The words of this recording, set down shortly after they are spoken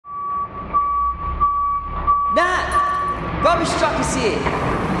Rubbish truck is here.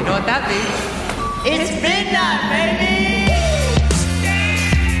 You know what that means? It's midnight, baby!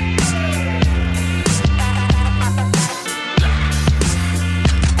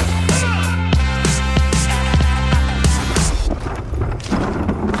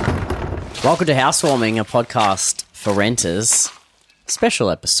 Welcome to Housewarming, a podcast for renters. Special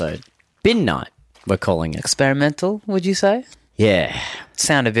episode. Bin night, we're calling it. Experimental, would you say? Yeah.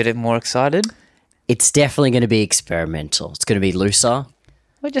 Sound a bit more excited. It's definitely going to be experimental. It's going to be looser,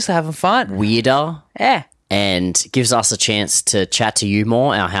 We're just having fun. weirder, Yeah. and gives us a chance to chat to you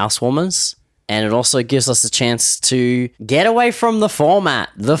more, our housewarmers. And it also gives us a chance to get away from the format,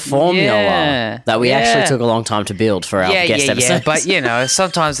 the formula that we actually took a long time to build for our guest episodes. Yeah, but you know,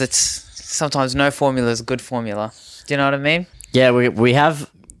 sometimes no formula is a good formula. Do you know what I mean? Yeah, we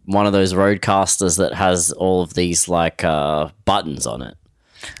have one of those roadcasters that has all of these like buttons on it.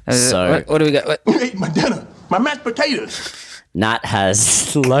 So What do we got? You ate my dinner, my mashed potatoes. Nat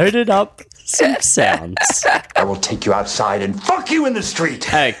has loaded up some sounds. I will take you outside and fuck you in the street.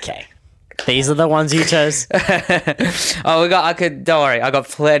 Okay. These are the ones you chose. Oh, don't worry, I got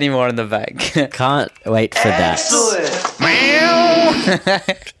plenty more in the bag. Can't wait for that.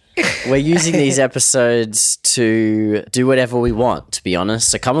 We're using these episodes to do whatever we want, to be honest.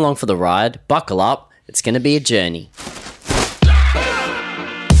 So come along for the ride, buckle up. It's going to be a journey.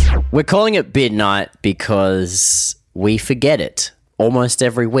 We're calling it Midnight because we forget it almost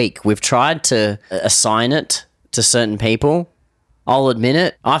every week. We've tried to assign it to certain people. I'll admit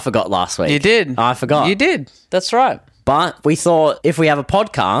it, I forgot last week. You did. I forgot. You did. That's right. But we thought if we have a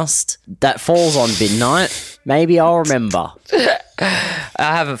podcast that falls on midnight, maybe I'll remember. I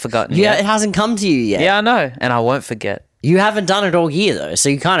haven't forgotten Yeah, yet. it hasn't come to you yet. Yeah, I know, and I won't forget. You haven't done it all year, though, so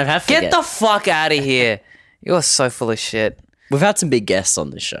you kind of have to Get the fuck out of here. You're so full of shit. We've had some big guests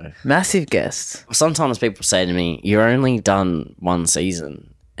on this show. Massive guests. Sometimes people say to me, you're only done one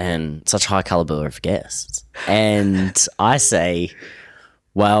season and such high caliber of guests. And I say,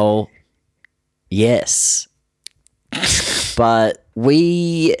 well, yes. But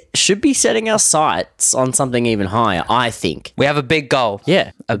we should be setting our sights on something even higher, I think. We have a big goal.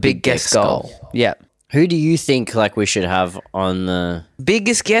 Yeah. A big guest goal. Yeah. Who do you think like we should have on the...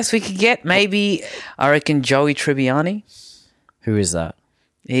 Biggest guest we could get? Maybe, I reckon, Joey Tribbiani. Who is that?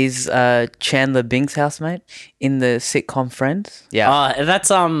 He's Chandler Bing's housemate in the sitcom Friends. Yeah.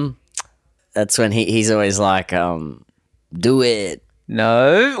 That's when he's always like, do it.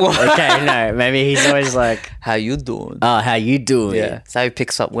 No. Okay, no. Maybe he's always like, How you doing? how you doing? Yeah. That's how he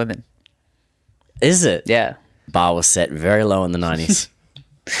picks up women. Is it? Yeah. Bar was set very low in the 90s.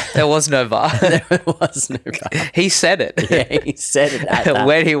 There was no bar. There was no bar. He said it. Yeah, he said it at that.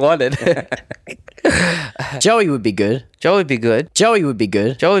 When he wanted. Joey would be good. Joey would be good. Joey would be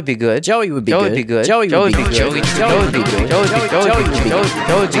good. Joey would be good. Joey would be Joey good. would be good. Joey would be good. Joey would be good. Joey would be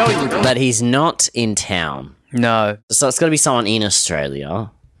good. Joey would be good. But he's not in town. No. So it's got to be someone in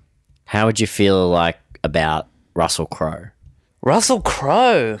Australia. How would you feel like about Russell Crowe? Russell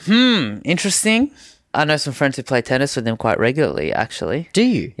Crowe. Interesting. I know some friends who play tennis with him quite regularly, actually. Do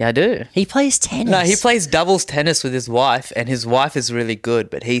you? Yeah, I do. He plays tennis. No, he plays doubles tennis with his wife, and his wife is really good,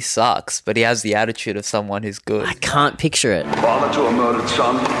 but he sucks. But he has the attitude of someone who's good. I can't picture it. Father to a murdered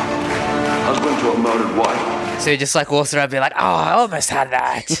son, husband to a murdered wife. So he just like walks around and be like, oh, I almost had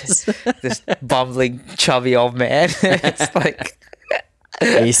that. This bumbling, chubby old man. It's like...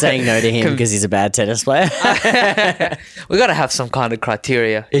 Are you saying no to him because he's a bad tennis player? We got to have some kind of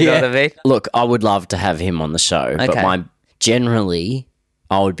criteria. You know what I mean? Look, I would love to have him on the show, but Okay. generally,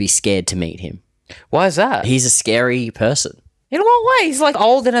 I would be scared to meet him. Why is that? He's a scary person. In what way? He's like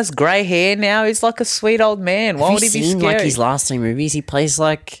old and has grey hair now. He's like a sweet old man. Why Have would you he be seen scary? like his last three movies? He plays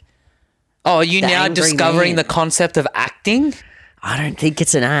like... Oh, are you the now angry discovering man. the concept of acting? I don't think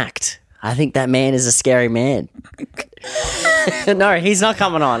it's an act. I think that man is a scary man. No, he's not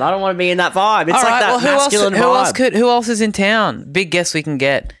coming on. I don't want to be in that vibe. It's All like right, that masculine vibe. who else is in town? Big guess we can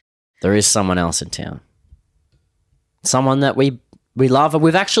get. There is someone else in town. Someone that we love and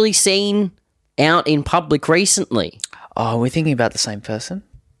we've actually seen out in public recently. Oh, we're thinking about the same person?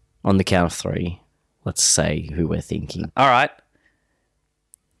 On the count of three, let's say who we're thinking. All right.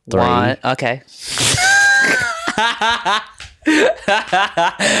 Three. One. Okay.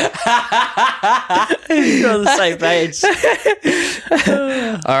 You're on the same page.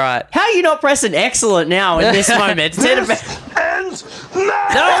 All right. How are you not pressing excellent now in this moment? Instead of... Ends now.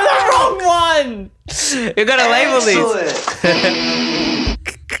 No, the wrong one! You're going to label these.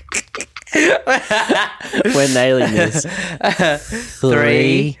 We're nailing this.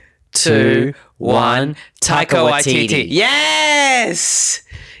 3, 2, 1. Taika Waititi. Yes!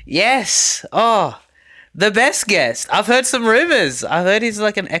 Yes! Oh, The best guest. I've heard some rumors. I heard he's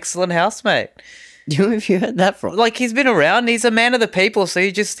like an excellent housemate. Who have you heard that from? Like he's been around. He's a man of the people, so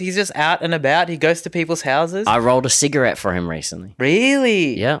he's just out and about. He goes to people's houses. I rolled a cigarette for him recently.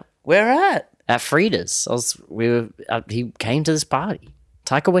 Really? Yeah. Where at? At Frida's. He came to this party.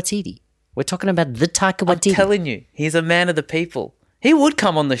 Taika Waititi. We're talking about the Taika I'm Waititi. telling you, he's a man of the people. He would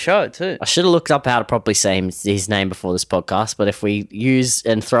come on the show too. I should have looked up how to properly say his name before this podcast, but if we use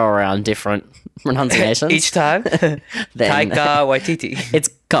and throw around different pronunciations Each time. then Taika Waititi. it's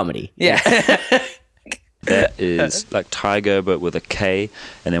comedy. Yeah. That is like Tiger, but with a K,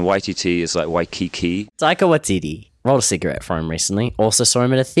 and then Waititi is like Waikiki. Taika Waititi. Rolled a cigarette for him recently. Also saw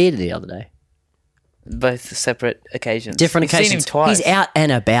him at a theatre the other day. Both separate occasions. Different We've occasions. seen him twice. He's out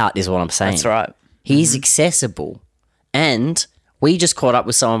and about is what I'm saying. That's right. He's accessible. And we just caught up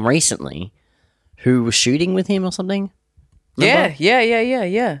with someone recently who was shooting with him or something. Remember?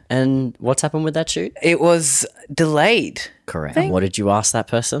 Yeah. And what's happened with that shoot? It was delayed. Correct. And what did you ask that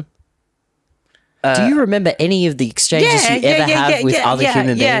person? Do you remember any of the exchanges you ever have with other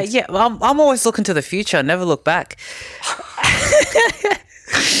human beings? Yeah. I'm always looking to the future. I never look back.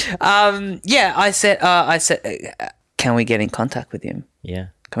 I said, can we get in contact with him? Yeah.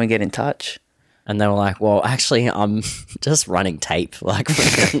 Can we get in touch? And they were like, well, actually, I'm just running tape. Like,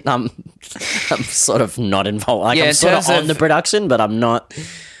 I'm sort of not involved. Like, Yeah, I'm in sort of terms on of- the production, but I'm not.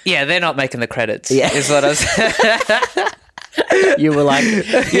 Yeah, they're not making the credits. Yeah. Is what I was. You were like,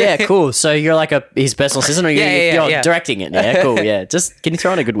 yeah, cool. So you're like his personal assistant, or you're directing it? Yeah, cool. Yeah, just can you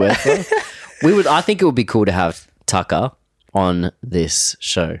throw in a good word for it? I think it would be cool to have Tucker on this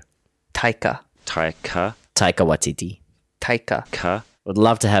show. Taika Taika. Waititi. Ka. Would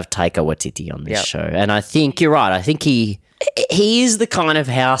love to have Taika Waititi on this Yep. show. And I think you're right. I think he is the kind of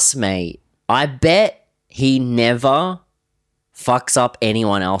housemate. I bet he never fucks up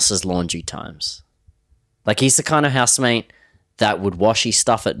anyone else's laundry times. Like, he's the kind of housemate that would wash his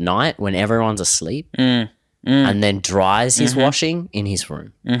stuff at night when everyone's asleep and then dries his washing in his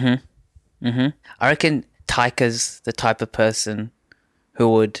room. I reckon Taika's the type of person who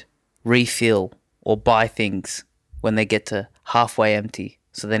would refill or buy things when they get to halfway empty,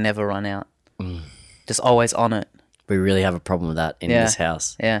 so they never run out. Just always on it. We really have a problem with that in Yeah. this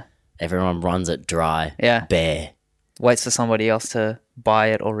house. Yeah. Everyone runs it dry, Yeah. bare. Waits for somebody else to buy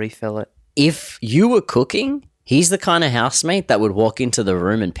it or refill it. If you were cooking, he's the kind of housemate that would walk into the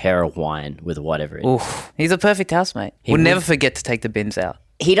room and pair a wine with whatever it is. Oof. He's a perfect housemate. Would would. never forget to take the bins out.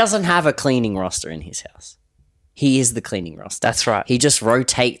 He doesn't have a cleaning roster in his house. He is the cleaning roster. That's right. He just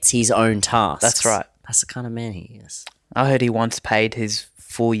rotates his own tasks. That's right. That's the kind of man he is. I heard he once paid his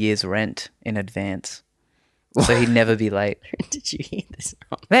full year's rent in advance, so he'd never be late. Where did you hear this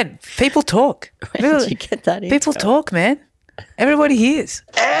from? Man, people talk. Where did you get that People intel? talk, man. Everybody hears.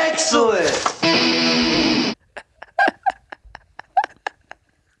 Excellent!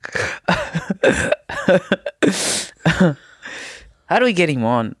 How do we get him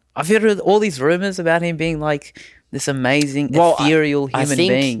on? I've heard all these rumors about him being like this amazing, Well, ethereal I human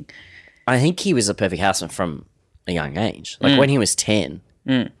think- being. I think he was a perfect housemate from a young age. Like when he was 10,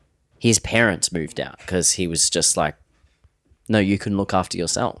 his parents moved out because he was just like, no, you can look after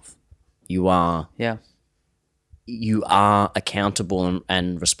yourself. You are Yeah, accountable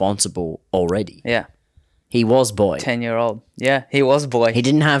and responsible already. yeah. He was boy. 10-year-old. Yeah, he was boy. He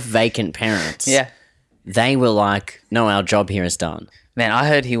didn't have vacant parents. Yeah. They were like, no, our job here is done. Man, I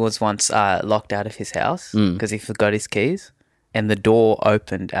heard he was once locked out of his house because he forgot his keys and the door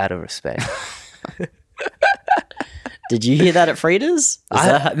opened out of respect. Did you hear that at Frida's?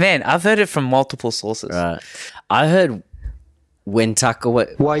 Man, I've heard it from multiple sources. Right. I heard when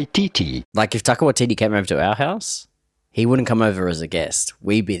Waititi. like if Taika Waititi came over to our house, he wouldn't come over as a guest.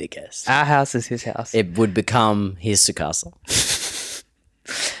 We'd be the guest. Our house is his house. It would become his sukasa.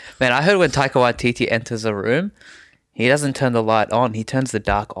 Man, I heard when Taika Waititi enters a room, he doesn't turn the light on, he turns the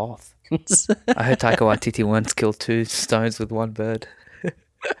dark off. I heard Taika Waititi once killed 2 stones with 1 bird.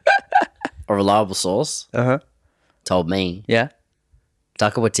 A reliable source told me Yeah?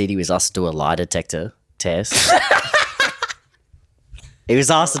 Taika Waititi was asked to do a lie detector test. He was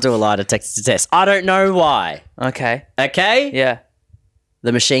asked to do a lie detector test. I don't know why. Okay. Okay? Yeah.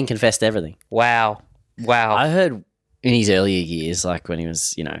 The machine confessed everything. Wow. I heard in his earlier years, like when he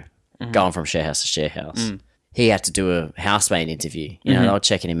was, going from share house to share house, he had to do a housemate interview. You know, they were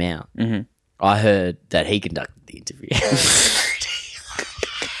checking him out. I heard that he conducted the interview.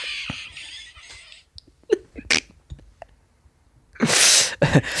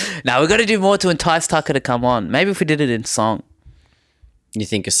 Now, we've got to do more to entice Tucker to come on. Maybe if we did it in song. You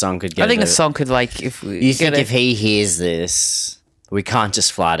think a song could get I think him a song could, like, if we... You think get if he hears this, we can't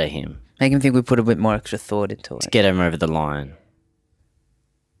just flatter him Make him think we put a bit more extra thought into it. Get him over the line.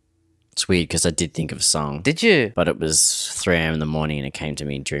 It's weird because I did think of a song. Did you? But it was 3 a.m. in the morning and it came to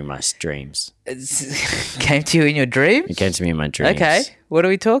me during my dreams. Came to you in your dreams? It came to me in my dreams. Okay. What are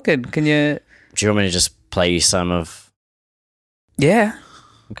we talking? Can you... Do you want me to just play you some of... Yeah.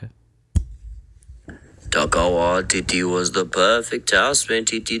 Okay. Takawa Titi was the perfect housemate.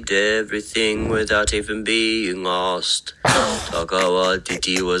 He did everything without even being asked. Takawa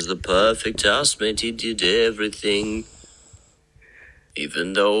Titi was the perfect housemate. He did everything,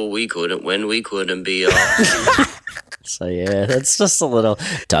 even though we couldn't when we couldn't be asked. So yeah, that's just a little...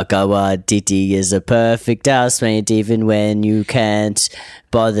 Takawa Titi is a perfect housemate even when you can't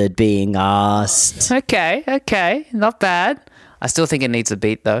bothered being asked. Okay. Not bad. I still think it needs a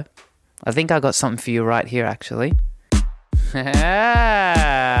beat, though. I think I got something for you right here, actually.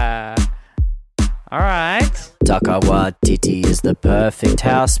 All right. Takawa Titi is the perfect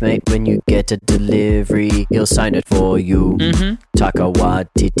housemate. When you get a delivery, he'll sign it for you. Takawa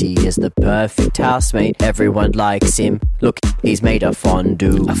Titi is the perfect housemate. Everyone likes him. Look, he's made a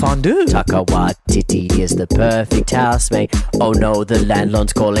fondue. A fondue? Takawa Titi is the perfect housemate. Oh no, the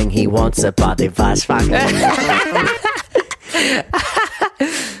landlord's calling. He wants a body vice.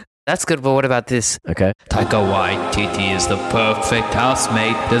 That's good, but what about this? Okay. Taika Waititi is the perfect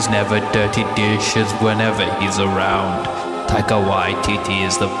housemate. There's never dirty dishes whenever he's around. Taika Waititi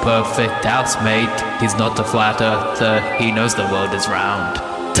is the perfect housemate. He's not a flat earther. He knows the world is round.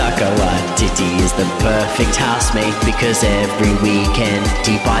 Takawa Titi is the perfect housemate because every weekend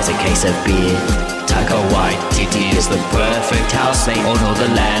he buys a case of beer. Taika Waititi is the perfect housemate. Oh no,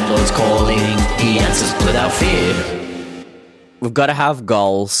 the landlord's calling. He answers without fear. We've got to have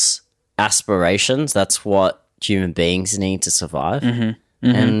goals, aspirations. That's what human beings need to survive.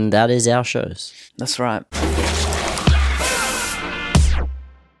 And that is our shows. That's right.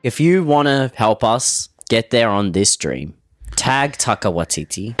 If you want to help us get there on this dream, tag Taika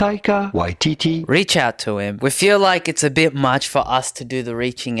Waititi. Taika Waititi. Reach out to him. We feel like it's a bit much for us to do the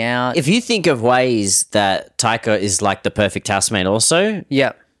reaching out. If you think of ways that Taika is like the perfect housemate also,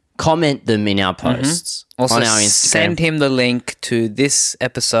 Yeah. comment them in our posts Also, on our Instagram. send him the link to this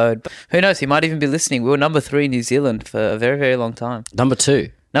episode. Who knows? He might even be listening. We were number 3 in New Zealand for a very, very long time. Number 2,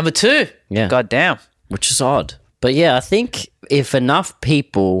 Number 2? Yeah. God damn. which is odd. But yeah, I think if enough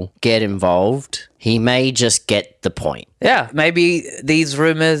people get involved, he may just get the point. Yeah, maybe these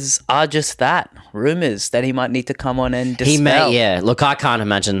rumors are just that. Rumors that he might need to come on and dispel. He may, yeah. Look, I can't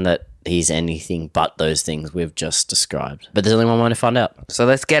imagine that he's anything but those things we've just described. But there's only one way to find out. So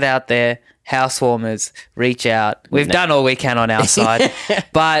let's get out there. Housewarmers, reach out. We've done all we can on our side.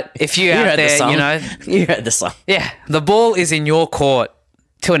 But if you out heard the there, song. you know, You heard the song. yeah, the ball is in your court.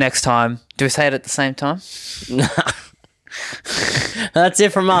 Till next time. Do we say it at the same time? That's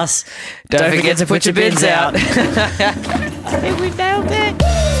it from us. Don't forget to put your bids out. We nailed it.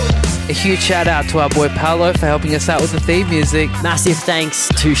 A huge shout out to our boy Paolo for helping us out with the theme music. Massive thanks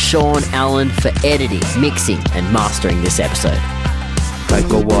to Sean Allen for editing, mixing, and mastering this episode.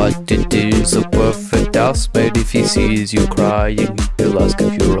 Taika Waititi is a perfect housemate. If he sees you crying, he'll ask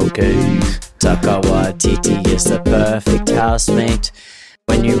if you're okay. Taika Waititi is the perfect housemate.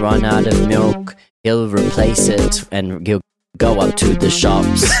 When you run out of milk, he'll replace it and he'll go up to the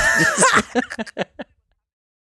shops.